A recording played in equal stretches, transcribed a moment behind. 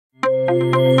Good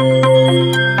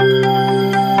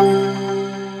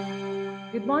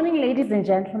morning, ladies and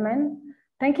gentlemen.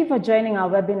 Thank you for joining our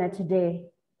webinar today.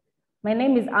 My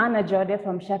name is Anna Jode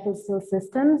from Sheffield Steel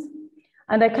Systems,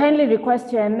 and I kindly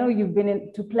request you, I know you've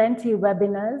been to plenty of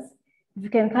webinars, if you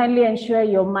can kindly ensure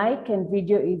your mic and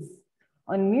video is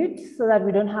on mute so that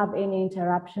we don't have any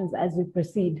interruptions as we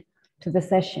proceed to the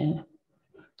session.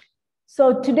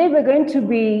 So today we're going to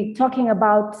be talking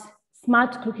about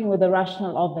smart cooking with a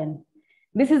rational oven.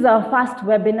 This is our first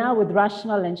webinar with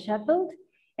Rational and Sheffield,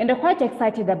 and we're quite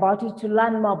excited about it to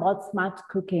learn more about smart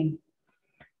cooking.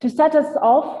 To start us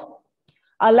off,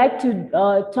 I'd like to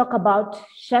talk about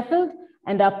Sheffield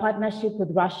and our partnership with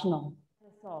Rational.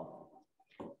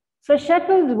 So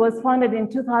Sheffield was founded in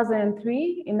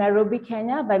 2003 in Nairobi,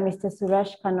 Kenya by Mr.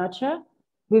 Suresh Kanocha.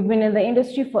 We've been in the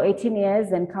industry for 18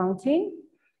 years and counting,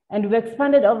 and we've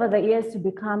expanded over the years to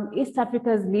become East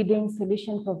Africa's leading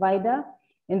solution provider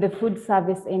in the food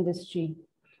service industry.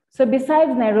 So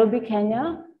besides Nairobi,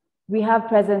 Kenya, we have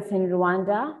presence in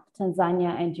Rwanda,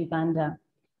 Tanzania, and Uganda.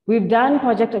 We've done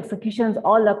project executions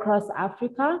all across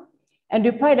Africa, and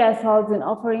we pride ourselves in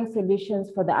offering solutions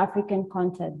for the African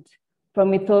continent,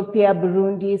 from Ethiopia,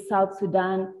 Burundi, South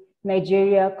Sudan,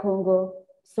 Nigeria, Congo,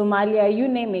 Somalia, you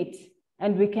name it,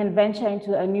 and we can venture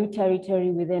into a new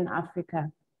territory within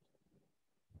Africa.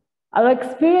 Our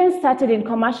experience started in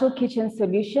commercial kitchen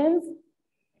solutions,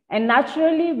 and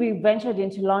naturally we ventured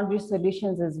into laundry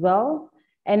solutions as well.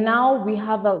 And now we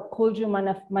have a cold room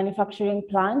manufacturing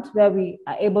plant where we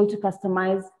are able to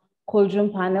customize cold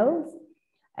room panels.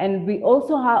 And we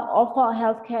also offer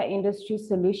healthcare industry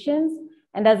solutions.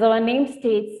 And as our name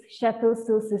states, Sheffield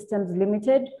Steel Systems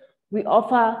Limited, we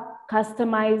offer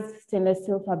customized stainless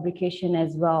steel fabrication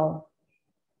as well.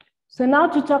 So now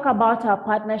to talk about our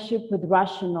partnership with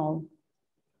Rational.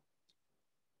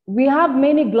 We have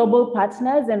many global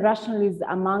partners, and Rational is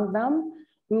among them.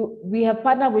 We have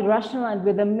partnered with Rational and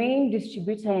with the main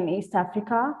distributor in East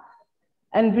Africa.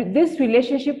 And this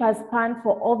relationship has spanned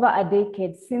for over a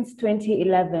decade, since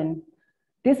 2011.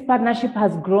 This partnership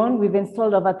has grown. We've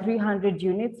installed over 300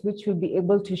 units, which we'll be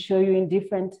able to show you in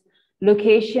different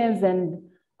locations and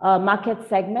market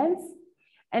segments.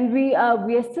 And we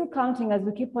are still counting as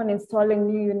we keep on installing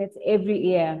new units every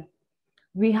year.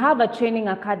 We have a training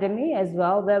academy as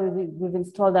well, where we've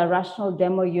installed a Rational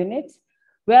demo unit,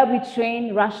 where we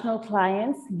train Rational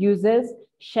clients, users,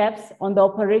 chefs on the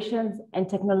operations and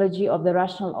technology of the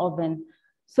Rational oven.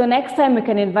 So next time we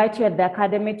can invite you at the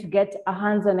academy to get a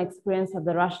hands-on experience of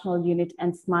the Rational unit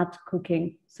and smart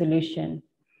cooking solution.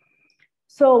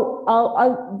 So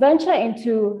I'll venture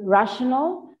into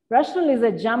Rational. Rational is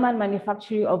a German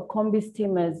manufacturer of combi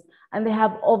steamers, and they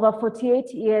have over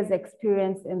 48 years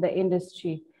experience in the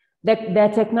industry. Their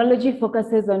technology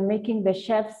focuses on making the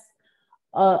chef's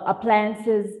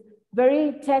appliances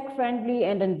very tech-friendly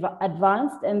and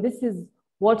advanced, and this is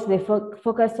what they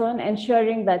focus on,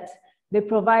 ensuring that they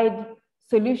provide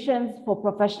solutions for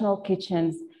professional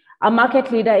kitchens. A market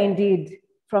leader indeed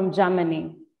from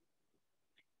Germany.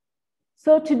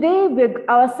 So today,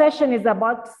 our session is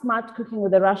about smart cooking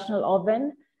with a Rational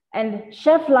oven, and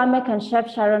Chef Lamek and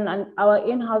Chef Sharon and our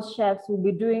in-house chefs will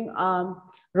be doing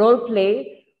role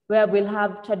play, where we'll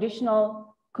have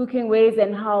traditional cooking ways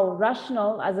and how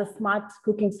Rational as a smart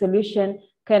cooking solution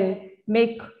can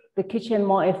make the kitchen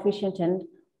more efficient and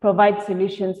provide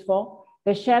solutions for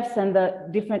the chefs and the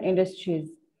different industries.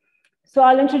 So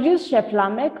I'll introduce Chef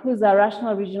Lamek, who's a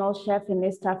Rational regional chef in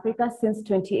East Africa since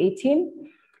 2018.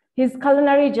 His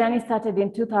culinary journey started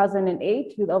in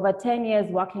 2008 with over 10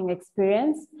 years working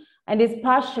experience, and his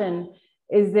passion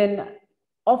is in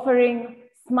offering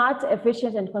smart,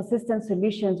 efficient, and consistent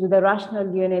solutions with a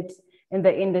Rational unit in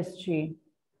the industry.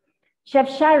 Chef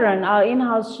Sharon, our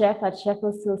in-house chef at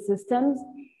Sheffield Steel Systems,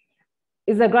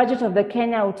 is a graduate of the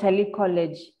Kenya Utalii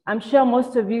College. I'm sure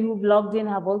most of you who've logged in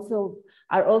are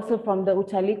also from the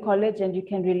Utalii College, and you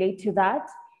can relate to that.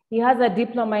 He has a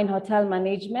diploma in hotel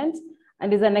management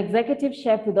and is an executive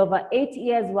chef with over 8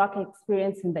 years work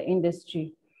experience in the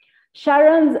industry.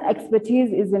 Sharon's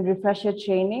expertise is in refresher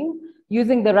training,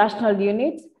 using the Rational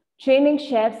unit, training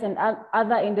chefs and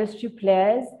other industry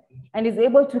players, and is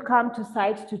able to come to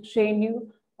site to train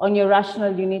you on your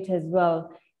Rational unit as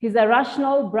well. He's a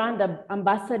Rational brand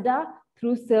ambassador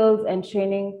through sales and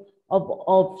training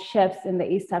of chefs in the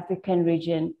East African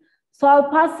region. So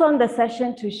I'll pass on the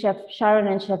session to Chef Sharon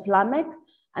and Chef Lamek,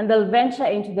 and they'll venture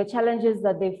into the challenges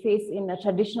that they face in a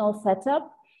traditional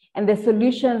setup and the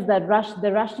solutions that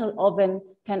the Rational oven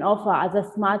can offer as a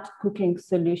smart cooking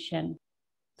solution.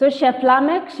 So Chef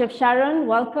Lamek, Chef Sharon,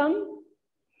 welcome.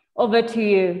 Over to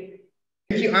you.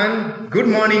 Thank you, Anne. Good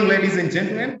morning, ladies and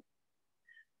gentlemen.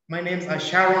 My name is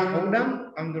Sharon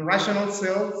Odam. I'm the Rational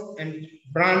Sales and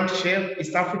Brand Chef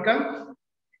East Africa.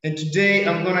 And today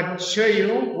I'm gonna show you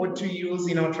what to use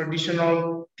in our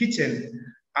traditional kitchen.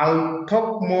 I'll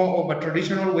talk more of a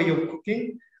traditional way of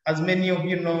cooking. As many of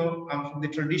you know, I'm from the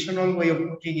traditional way of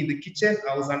cooking in the kitchen.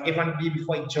 I was an F&B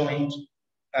before I joined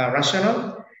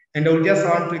Rational. And I will just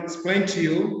want to explain to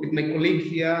you with my colleague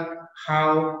here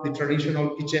how the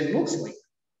traditional kitchen looks like.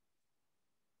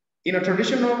 In a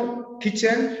traditional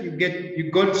kitchen, you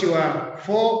got your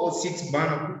 4 or 6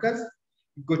 burner cookers.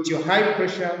 You've got your high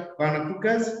pressure burner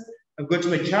cookers. I've got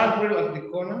my charcoal at the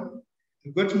corner.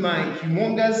 I've got my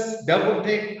humongous double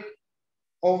deck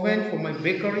oven for my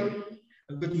bakery.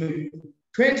 I've got my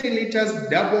 20 liters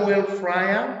double well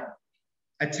fryer.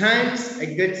 At times, I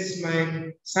get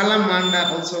my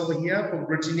salamander also over here for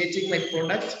gratinating my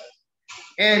product,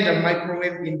 and a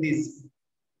microwave in this.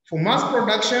 For mass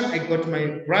production, I got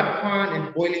my bread pan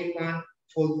and boiling pan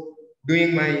for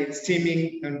doing my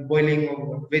steaming and boiling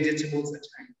of vegetables at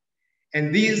times.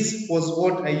 And this was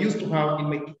what I used to have in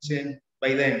my kitchen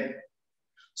by then.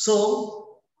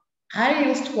 So I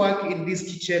used to work in this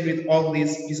kitchen with all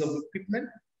these pieces of equipment,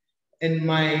 and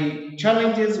my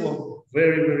challenges were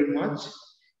very, very much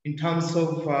in terms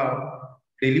of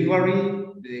delivery,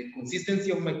 the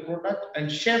consistency of my product. And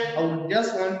chef, I would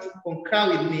just want to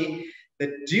concur with me that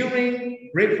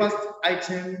during breakfast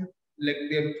item, like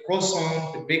the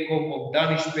croissant, the bake-off of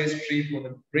Danish pastry for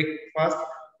the breakfast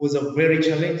was a very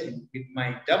challenging. With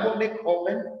my double deck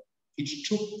oven, it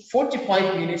took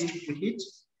 45 minutes to preheat.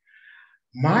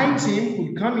 My team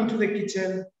would come into the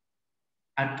kitchen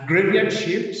at graveyard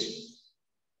shift.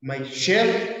 My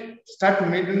chef start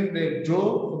making the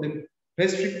dough for the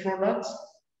pastry products.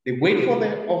 They wait for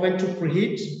the oven to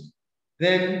preheat,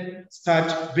 then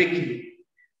start baking.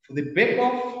 For the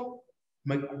bake-off,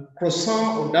 my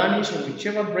croissant or Danish or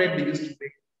whichever bread they used to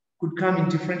bake could come in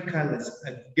different colors.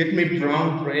 I get my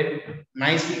brown bread,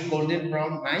 nicely golden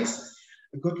brown, nice.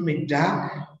 I got my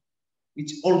dark,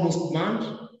 which almost burnt,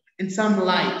 and some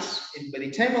light. And by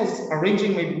the time I was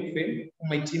arranging my buffet for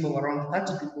my team of around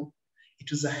 30 people,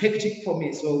 it was a hectic for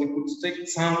me. So we could take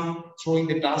some, throwing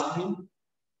the dustbin,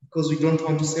 because we don't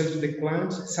want to sell to the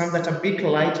client. Some that are a bit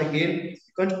light again,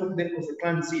 you can't put them because the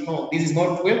client see, oh, this is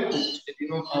not well cooked. And, you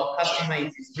know, our customer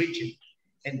is reaching.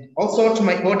 And also to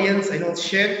my audience, I know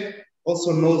chef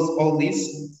also knows all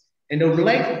this. And I would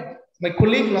like my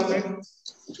colleague Lamek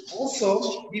to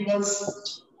also give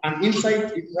us an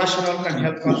insight if Rational can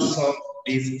help us solve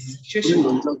this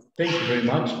situation. Thank you very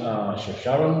much, Chef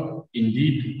Sharon.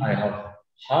 Indeed, I have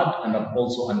heard and have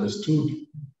also understood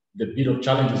the bit of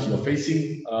challenges you're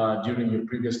facing during your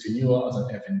previous tenure as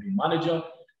an F&B manager.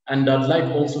 And I'd like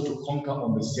also to conquer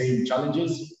on the same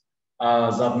challenges.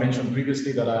 As I've mentioned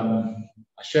previously that I'm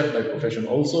a chef by profession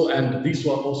also, and these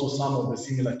were also some of the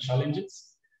similar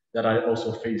challenges that I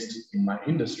also faced in my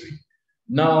industry.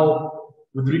 Now,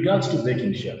 with regards to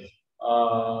baking, chef,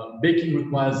 baking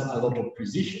requires a lot of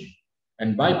precision.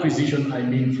 And by precision, I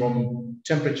mean from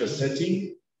temperature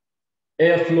setting,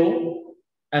 airflow,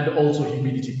 and also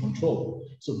humidity control.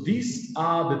 So these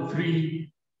are the 3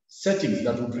 settings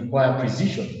that would require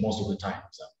precision most of the time.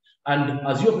 And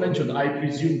as you have mentioned, I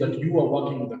presume that you are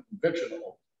working with a convection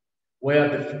oven where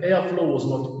the airflow was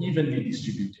not evenly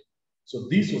distributed. So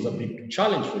this was a big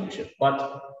challenge for you, chef.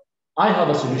 But I have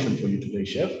a solution for you today,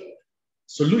 chef.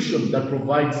 Solution that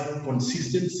provides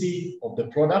consistency of the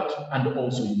product and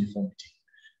also uniformity.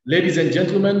 Ladies and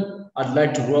gentlemen, I'd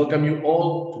like to welcome you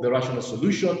all to the Rational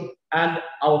Solution. And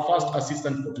our first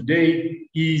assistant for today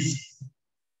is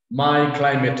my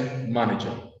climate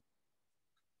manager.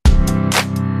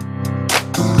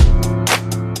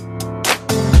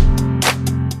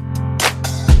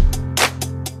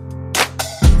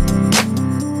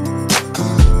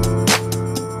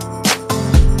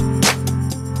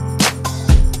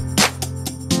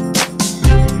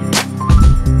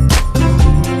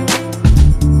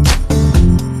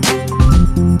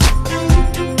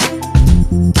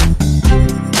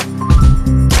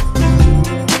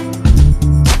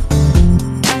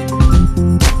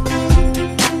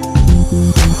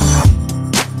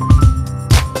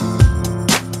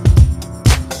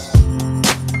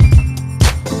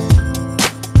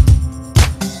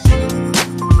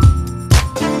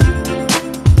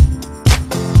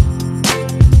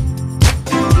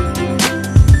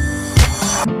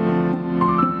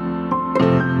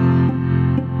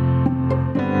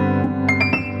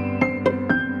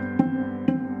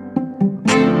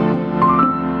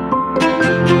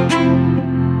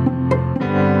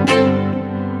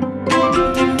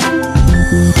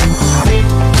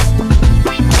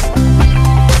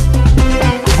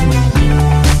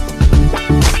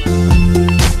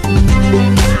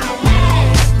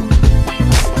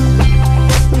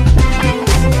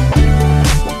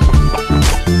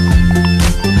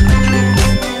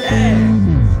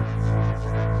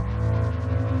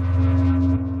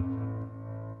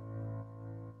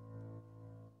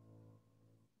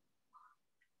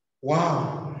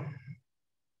 Wow.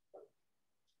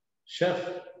 Chef,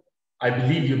 I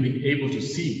believe you've been able to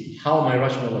see how my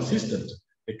rational assistant,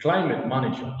 the climate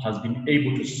manager, has been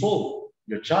able to solve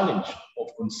your challenge of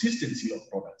consistency of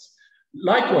products.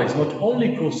 Likewise, not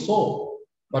only croissant,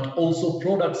 but also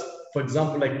products, for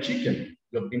example, like chicken.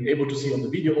 You have been able to see on the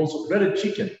video also breaded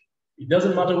chicken. It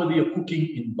doesn't matter whether you're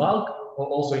cooking in bulk or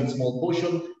also in small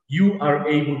portion, you are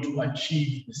able to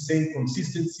achieve the same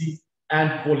consistency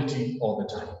and quality all the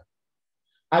time.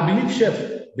 I believe, Chef,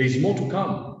 there is more to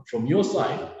come from your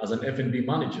side as an F&B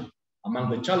manager among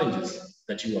the challenges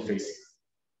that you are facing.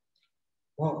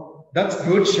 Well, that's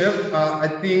good, Chef. I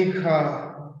think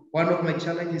one of my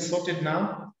challenges is sorted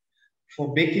now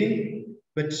for baking,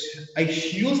 but I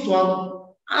used to have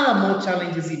other more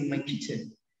challenges in my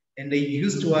kitchen, and I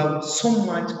used to have so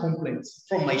much complaints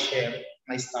from my chef,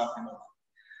 my staff, and all.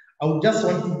 I would just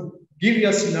want to give you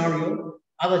a scenario,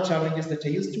 other challenges that I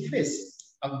used to face.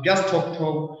 I've just talked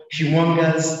of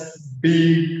humongous,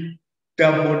 big,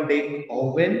 double-deck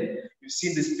oven. You've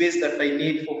seen the space that I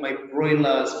need for my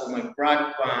broilers, for my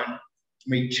bread pan,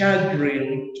 my char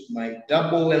grill, my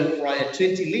double well fryer,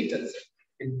 20 liters.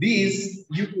 And this,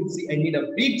 you could see I need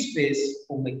a big space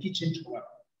for my kitchen to work.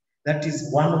 That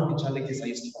is one of the challenges I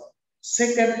used to have.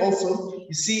 Second, also,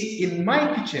 you see, in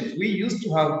my kitchen, we used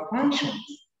to have functions.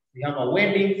 We have a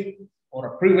wedding or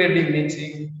a pre-wedding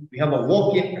meeting. We have a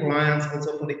walk-in clients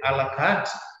also for the a la carte.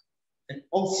 And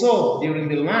also during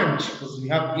the lunch, because we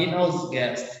have in-house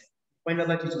guests, find out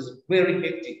that it was very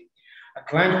hectic. A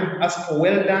client would ask for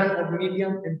well done or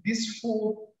medium, and this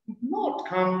food would not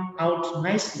come out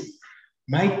nicely.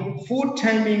 My food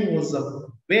timing was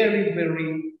very,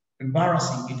 very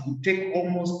embarrassing. It would take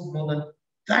almost more than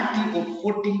 30 or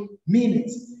 40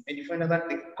 minutes. And you find out that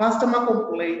the customer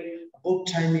complaint about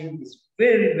timing is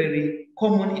very, very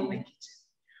common in my kitchen.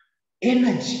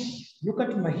 Energy. Look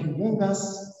at my humongous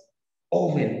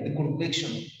oven, the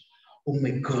convection. Oh my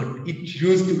God, it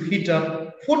used to heat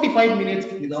up 45 minutes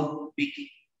without baking.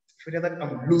 I feel that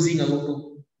I'm losing a lot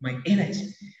of my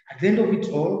energy. At the end of it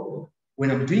all,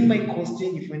 when I'm doing my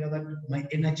costing, you find out that my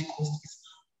energy cost is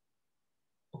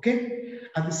up. Okay?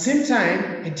 At the same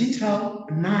time, I did have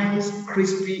a nice,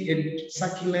 crispy, and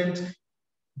succulent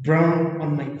brown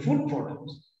on my food product,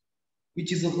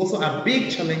 which is also a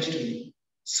big challenge to me.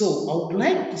 So I would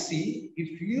like to see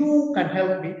if you can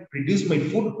help me reduce my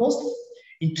food cost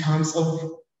in terms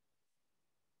of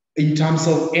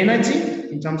energy,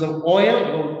 in terms of oil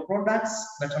or products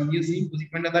that I'm using, because you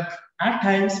find out that at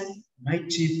times my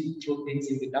chief throw things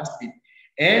in the dustbin.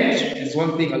 And there's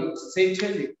one thing I'll say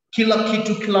to you, kila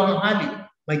kitu kila mahali.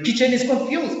 My kitchen is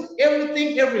confused,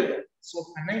 everything everywhere. So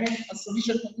can I have a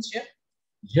solution for this, Chef?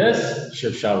 Yes,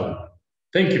 Chef Sharon.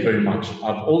 Thank you very much.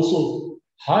 I've also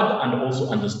heard and also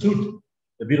understood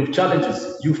a bit of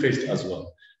challenges you faced as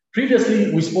well.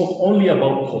 Previously, we spoke only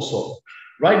about croissant.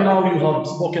 Right now, you have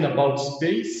spoken about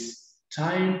space,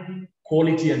 time,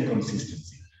 quality, and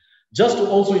consistency. Just to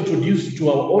also introduce to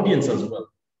our audience as well,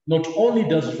 not only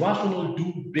does Rational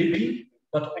do baking,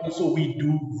 but also we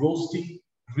do roasting,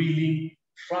 grilling,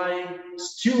 frying,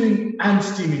 stewing, and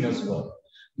steaming as well.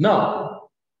 Now,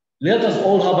 let us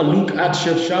all have a look at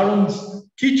Chef Sharon's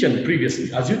kitchen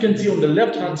previously. As you can see on the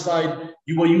left-hand side,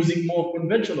 you were using more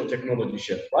conventional technology,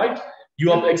 Chef, right?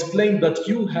 You have explained that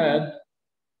you had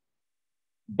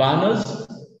burners,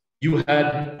 you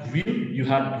had grill, you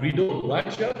had griddle,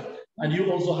 right, Chef? And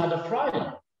you also had a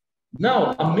fryer.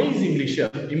 Now, amazingly,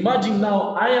 Chef, imagine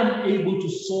now I am able to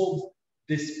solve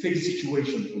the space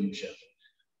situation for you, Chef,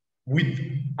 with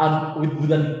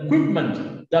an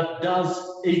equipment that does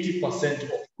 80%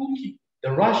 of cooking,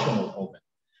 the Rational oven.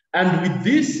 And with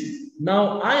this,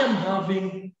 now I am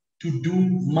having to do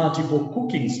multiple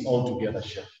cookings altogether,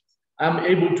 Chef. I'm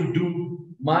able to do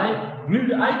my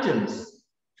grilled items.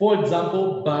 For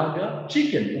example, burger,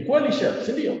 chicken. Ukweli, Chef,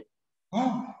 sindio?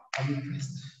 Oh, I'm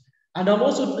impressed. And I'm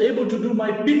also able to do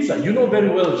my pizza. You know very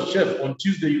well, Chef, on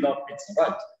Tuesday you love pizza,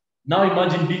 right? Now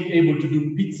imagine being able to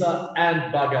do pizza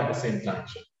and burger at the same time,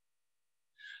 Chef.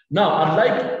 Now, I'd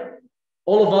like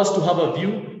all of us to have a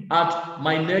view at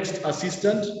my next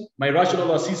assistant, my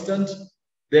Rational assistant,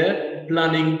 the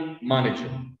planning manager.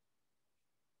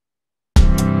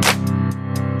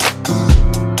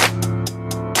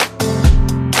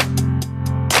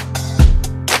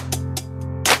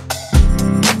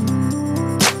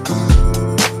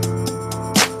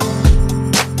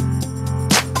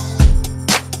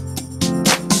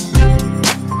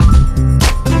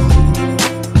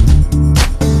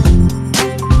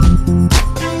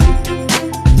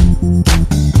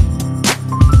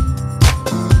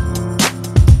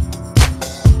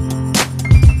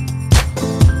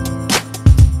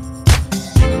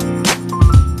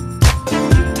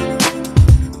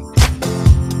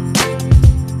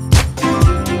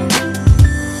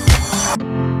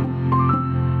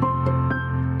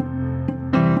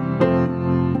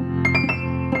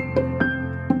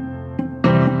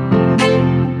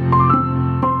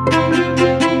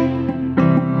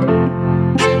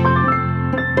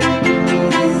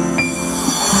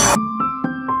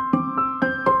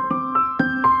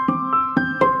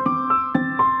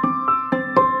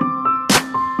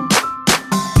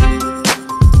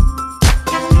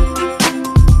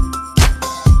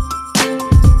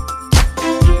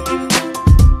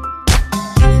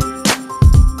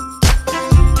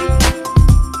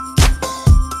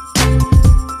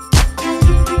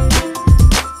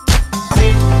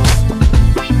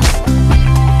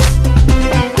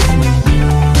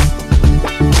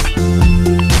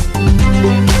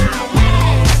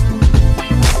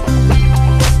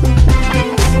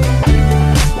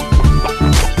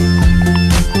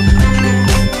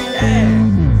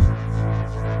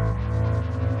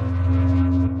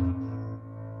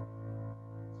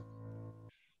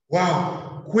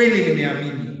 Wow, kweli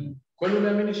nimeamini. Kweli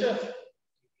umeamini, chef?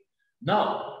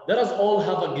 Now, let us all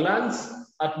have a glance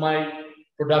at my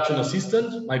production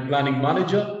assistant, my planning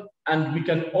manager, and we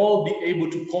can all be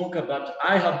able to conquer that.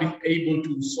 I have been able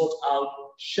to sort out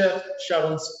Chef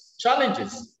Sharon's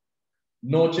challenges.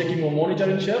 No checking or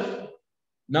monitoring, chef.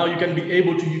 Now you can be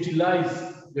able to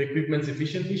utilize the equipment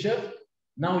efficiently, chef.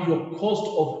 Now your cost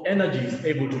of energy is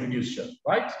able to reduce, chef,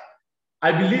 right?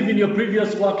 I believe in your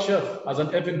previous work, chef, as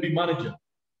an F&B manager,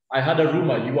 I had a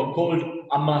rumor you were called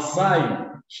a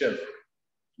Maasai chef.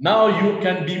 Now you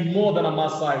can be more than a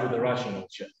Maasai with a rational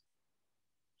chef.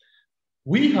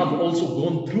 We have also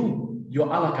gone through your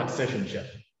a la carte session, chef.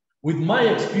 With my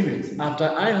experience, after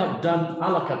I have done a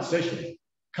la carte session,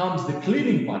 comes the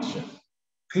cleaning part, chef.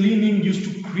 Cleaning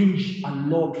used to cringe a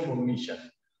lot from me, chef.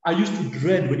 I used to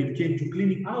dread when it came to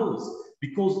cleaning hours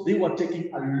because they were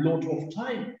taking a lot of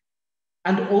time.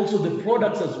 And also the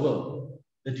products as well.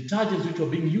 The detergents which were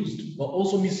being used were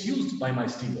also misused by my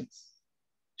students.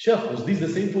 Chef, was this the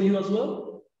same for you as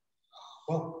well?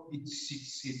 Well,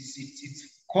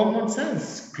 it's common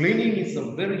sense. Cleaning is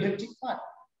a very hectic part.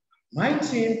 My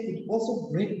team could also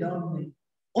break down my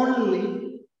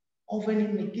only oven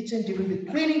in the kitchen during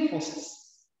the cleaning process.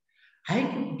 I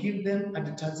could give them a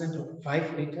detergent of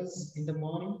 5 liters in the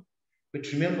morning. But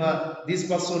remember, this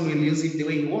person will use it the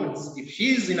way he wants. If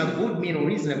she's in a good mood or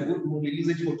he's in a good mood, he'll use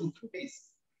it for 2 days.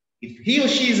 If he or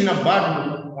she is in a bad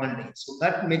mood, 1 day. So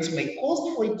that makes my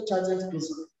cost for detergent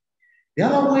closer. The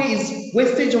other way is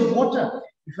wastage of water.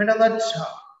 You find out that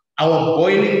our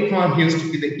boiling pan used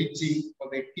to be the heating for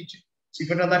the kitchen. So you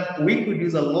find out that we could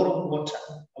use a lot of water.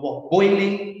 Our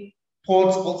boiling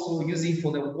pots also using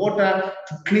for the water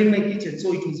to clean my kitchen.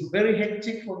 So it was very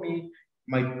hectic for me.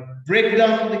 My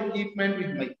breakdown of the equipment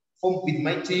with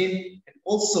my team, and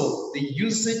also the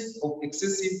usage of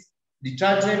excessive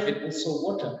detergent and also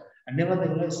water. And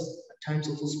nevertheless, at times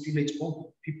also spillage over.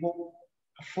 People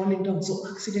are falling down. So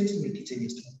accidents in the kitchen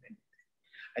used to happen.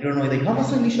 I don't know whether you have a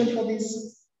solution for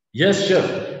this. Yes,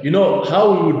 chef. You know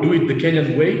how we would do it the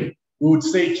Kenyan way? We would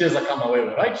say cheza kama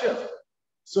wewe, right, chef?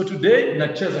 So today, na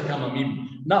cheza kama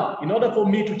mimi. Now, in order for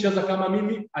me to cheza kama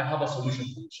mimi, I have a solution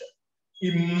for you, chef.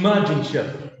 Imagine,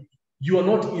 chef, you are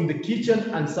not in the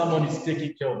kitchen and someone is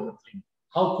taking care of the thing.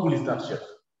 How cool is that, chef?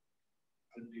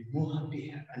 I'll be more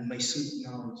happy, and my suit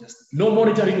now just... No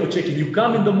monitoring or checking. You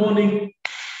come in the morning,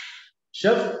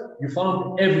 chef, you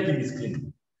found everything is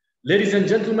clean. Ladies and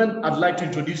gentlemen, I'd like to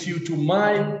introduce you to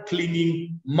my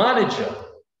cleaning manager.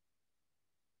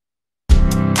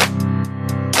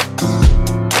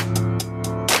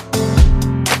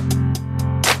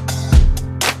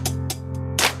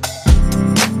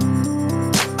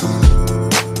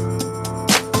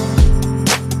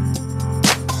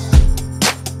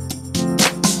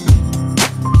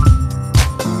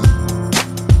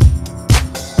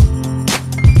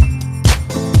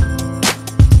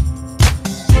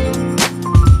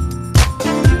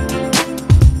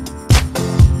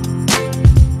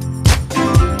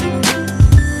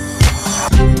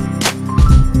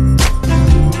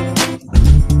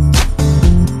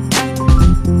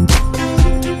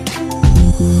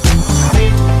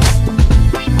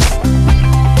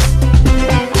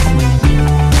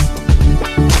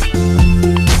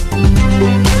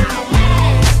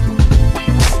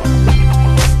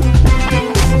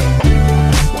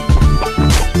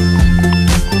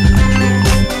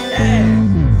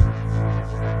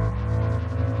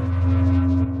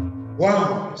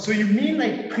 Wow, so you mean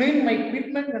I clean my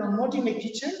equipment when I'm not in the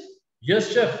kitchen?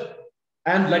 Yes, chef.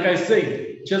 And like I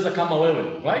said, cheza kama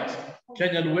wewe, right?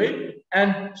 Kenyan way.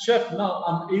 And chef, now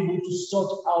I'm able to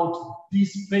sort out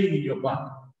this pain in your back.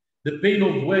 The pain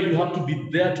of where you have to be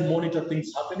there to monitor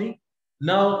things happening.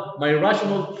 Now, my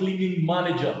rational cleaning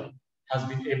manager has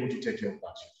been able to take care of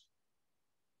that.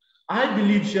 I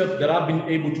believe, chef, that I've been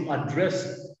able to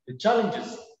address the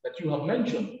challenges that you have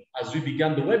mentioned as we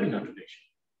began the webinar today.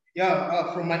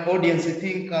 Yeah, from my audience, I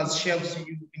think as chefs,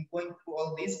 you've been going through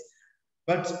all this,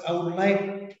 but I would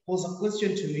like to pose a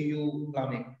question to you,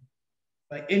 Lame.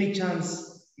 By any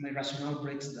chance, my rationale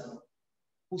breaks down,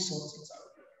 who sorts it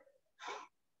out?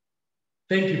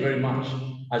 Thank you very much.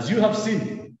 As you have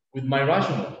seen, with my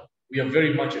rationale, we are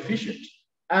very much efficient.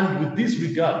 And with this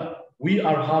regard, we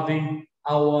are having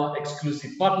our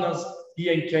exclusive partners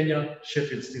here in Kenya,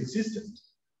 Sheffield Steel Systems.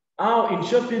 Now in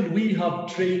Sheffield, we have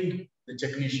trained the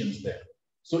technicians there.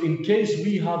 So in case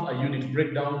we have a unit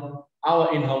breakdown,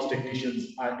 our in-house technicians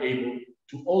are able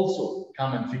to also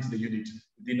come and fix the unit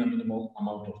within a minimal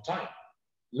amount of time.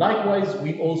 Likewise,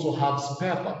 we also have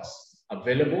spare parts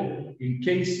available. In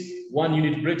case one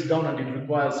unit breaks down and it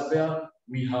requires spare,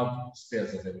 we have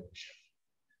spares available.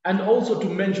 And also to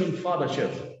mention further,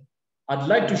 Chef, I'd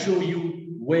like to show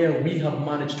you where we have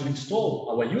managed to install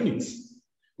our units.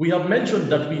 We have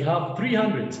mentioned that we have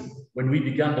 300 when we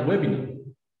began the webinar.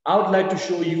 I would like to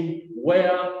show you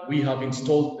where we have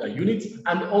installed the units,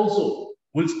 and also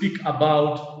we'll speak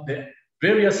about the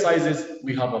various sizes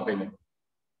we have available.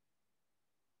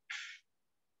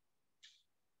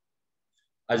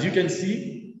 As you can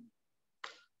see,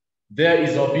 there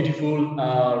is our beautiful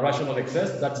rational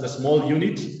excess. That's the small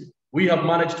unit. We have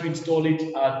managed to install it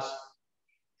at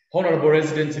Honorable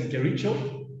Residence in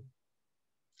Kericho.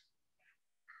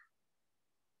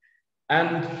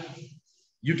 And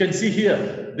you can see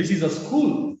here, this is a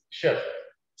school, Chef,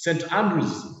 St.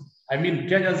 Andrews. I mean,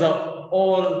 Kenyans are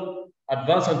all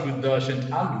advanced with the St.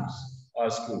 Andrews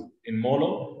school in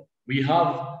Molo. We have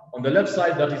on the left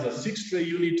side, that is a 6-tray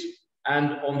unit,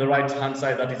 and on the right-hand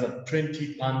side, that is a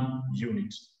 20-pan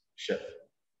unit, Chef.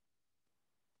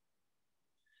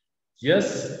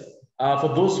 Yes,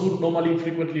 for those who normally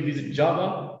frequently visit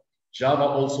Java, Java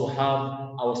also have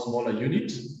our smaller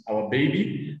unit, our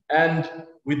baby, and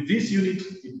with this unit,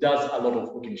 it does a lot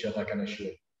of cooking, Chef, I can assure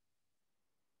you.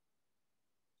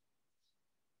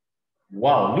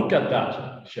 Wow, look at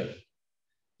that, Chef.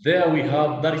 There we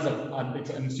have, that is it's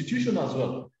an institution as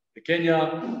well. The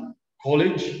Kenya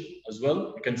College as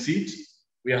well, you can see it.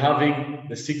 We are having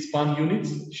the 6-pan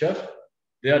units, Chef.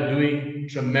 They are doing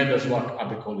tremendous work at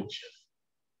the college, Chef.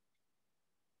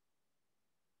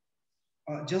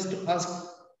 Just to ask.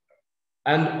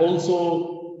 And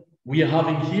also, we are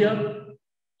having here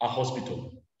a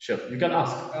hospital, Chef. You can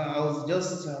ask. I was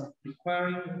just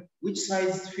inquiring which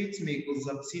size fits me, because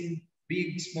I've seen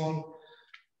big, small.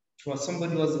 For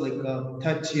somebody was like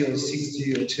 30 or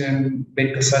 60 or 10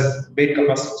 bed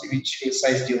capacity, which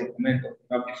size do you recommend?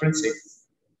 Have different sizes.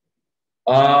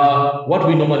 What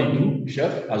we normally do,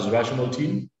 Chef, as a rational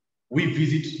team, we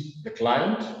visit the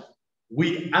client,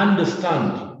 we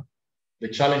understand the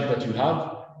challenge that you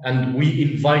have, and we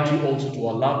invite you also to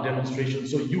a lab demonstration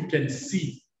so you can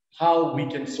see how we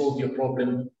can solve your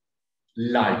problem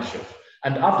live, Chef.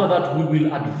 And after that, we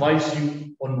will advise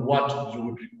you on what you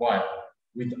would require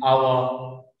with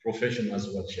our profession as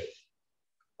well, Chef.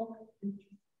 Okay.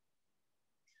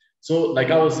 So,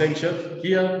 like I was saying, Chef,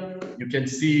 here you can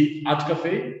see Art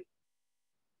Cafe.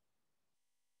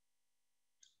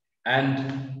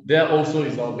 And there also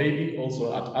is our baby,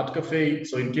 also at Art Cafe.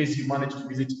 So in case you manage to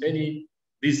visit any,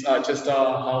 this Chester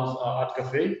House Art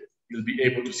Cafe, you'll be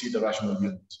able to see the rational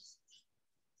unit.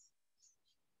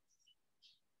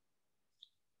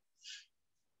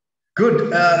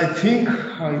 Good. I think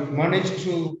I managed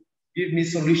to give me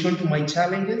solution to my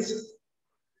challenges.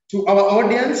 To our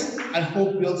audience, I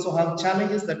hope you also have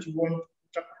challenges that you want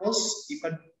to across. You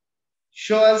can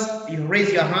show us, you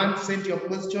raise your hand, send your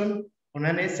question on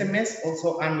an SMS,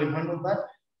 also Anne will handle that.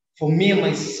 For me,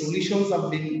 my solutions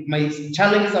have been, my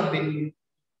challenges have been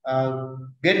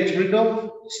get rid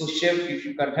of. So Chef, if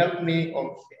you can help me,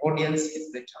 or the audience,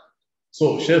 is the time.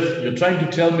 So Chef, you're trying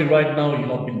to tell me right now you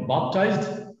have been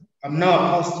baptized? I'm now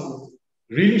apostle.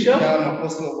 Really, Chef? Yeah, I'm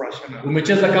apostle of Russia.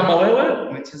 Umecheza kama wewe?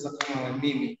 Umecheza kama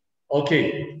mimi.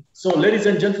 Okay, so ladies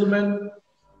and gentlemen,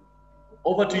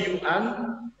 over to you,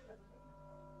 Anne.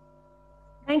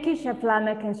 Thank you, Chef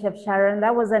Lamek and Chef Sharon.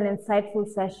 That was an insightful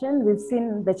session. We've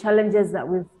seen the challenges that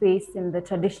we've faced in the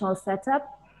traditional setup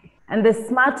and the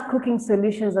smart cooking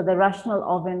solutions that the rational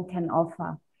oven can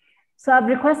offer. So I've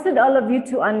requested all of you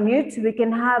to unmute. We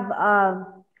can have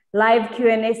a live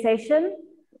Q&A session,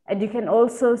 and you can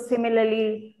also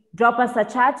similarly drop us a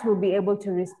chat. We'll be able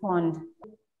to respond.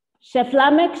 Chef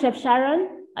Lamek, Chef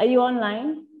Sharon, are you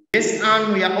online? Yes,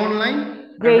 Anne, we are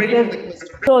online. Great.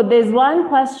 So there's one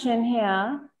question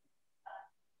here.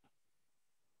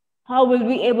 How will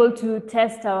we be able to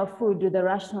test our food with the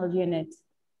rational unit?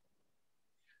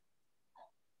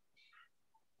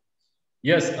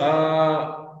 Yes,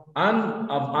 Anne,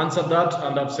 I've answered that,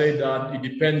 and I've said that it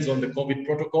depends on the COVID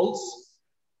protocols.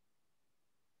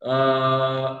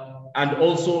 And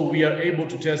also we are able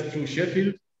to test through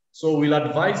Sheffield. So we'll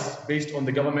advise based on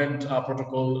the government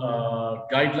protocol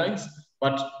guidelines,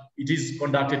 but it is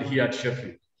conducted here at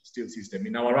Sheffield Steel System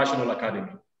in our Rational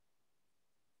Academy.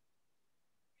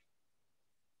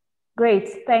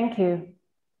 Great, thank you.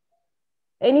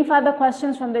 Any further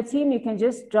questions from the team, you can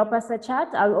just drop us a chat.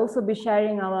 I'll also be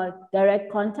sharing our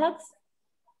direct contacts,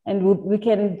 and we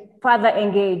can further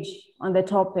engage on the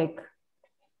topic.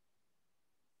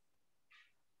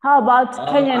 How about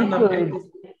Kenyan food?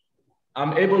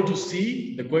 I'm able to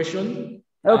see the question.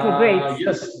 Okay, great.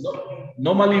 Yes,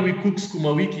 normally we cook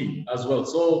skuma wiki as well.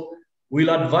 So we'll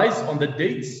advise on the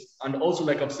dates, and also,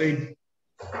 like I've said,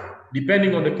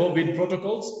 depending on the COVID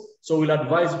protocols. So we'll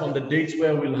advise on the dates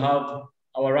where we'll have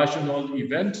our rational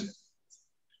event.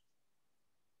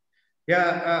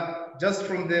 Yeah, just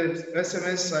from the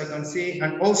SMS I can see,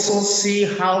 and also see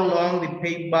how long the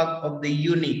payback of the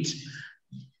unit.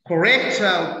 Correct,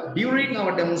 during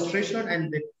our demonstration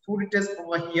and the food test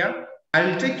over here, I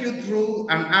will take you through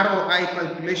an ROI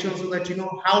calculation so that you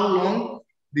know how long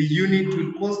the unit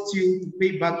will cost you to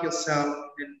pay back yourself,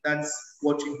 and that's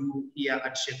what we do here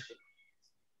at Sheffield.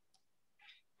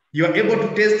 You are able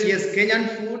to taste, yes, Kenyan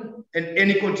food and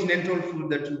any continental food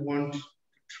that you want to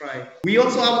try. We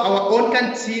also have our own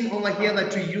canteen over here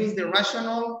that we use the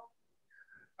rational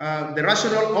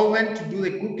oven to do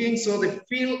the cooking. So the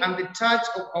feel and the touch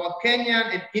of our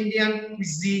Kenyan and Indian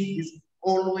cuisine is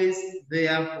always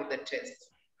there for the taste.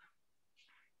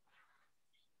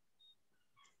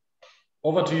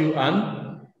 Over to you,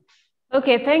 Anne.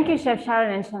 Okay, thank you, Chef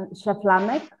Sharon and Chef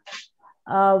Lamek.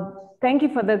 Thank you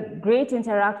for the great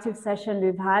interactive session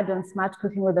we've had on smart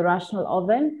cooking with the rational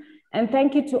oven. And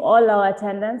thank you to all our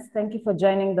attendants. Thank you for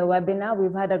joining the webinar.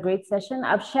 We've had a great session.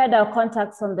 I've shared our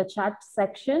contacts on the chat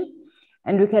section,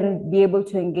 and we can be able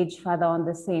to engage further on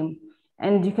the same.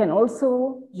 And you can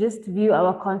also just view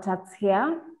our contacts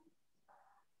here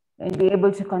and be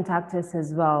able to contact us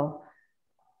as well.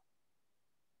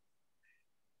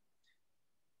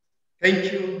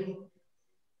 Thank you.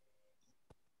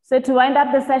 So to wind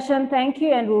up the session, thank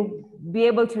you, and we'll be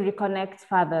able to reconnect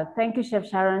further. Thank you, Chef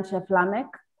Sharon, Chef Lamek.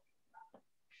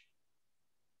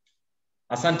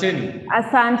 Asanteni.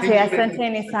 Asante,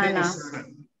 asanteni sana.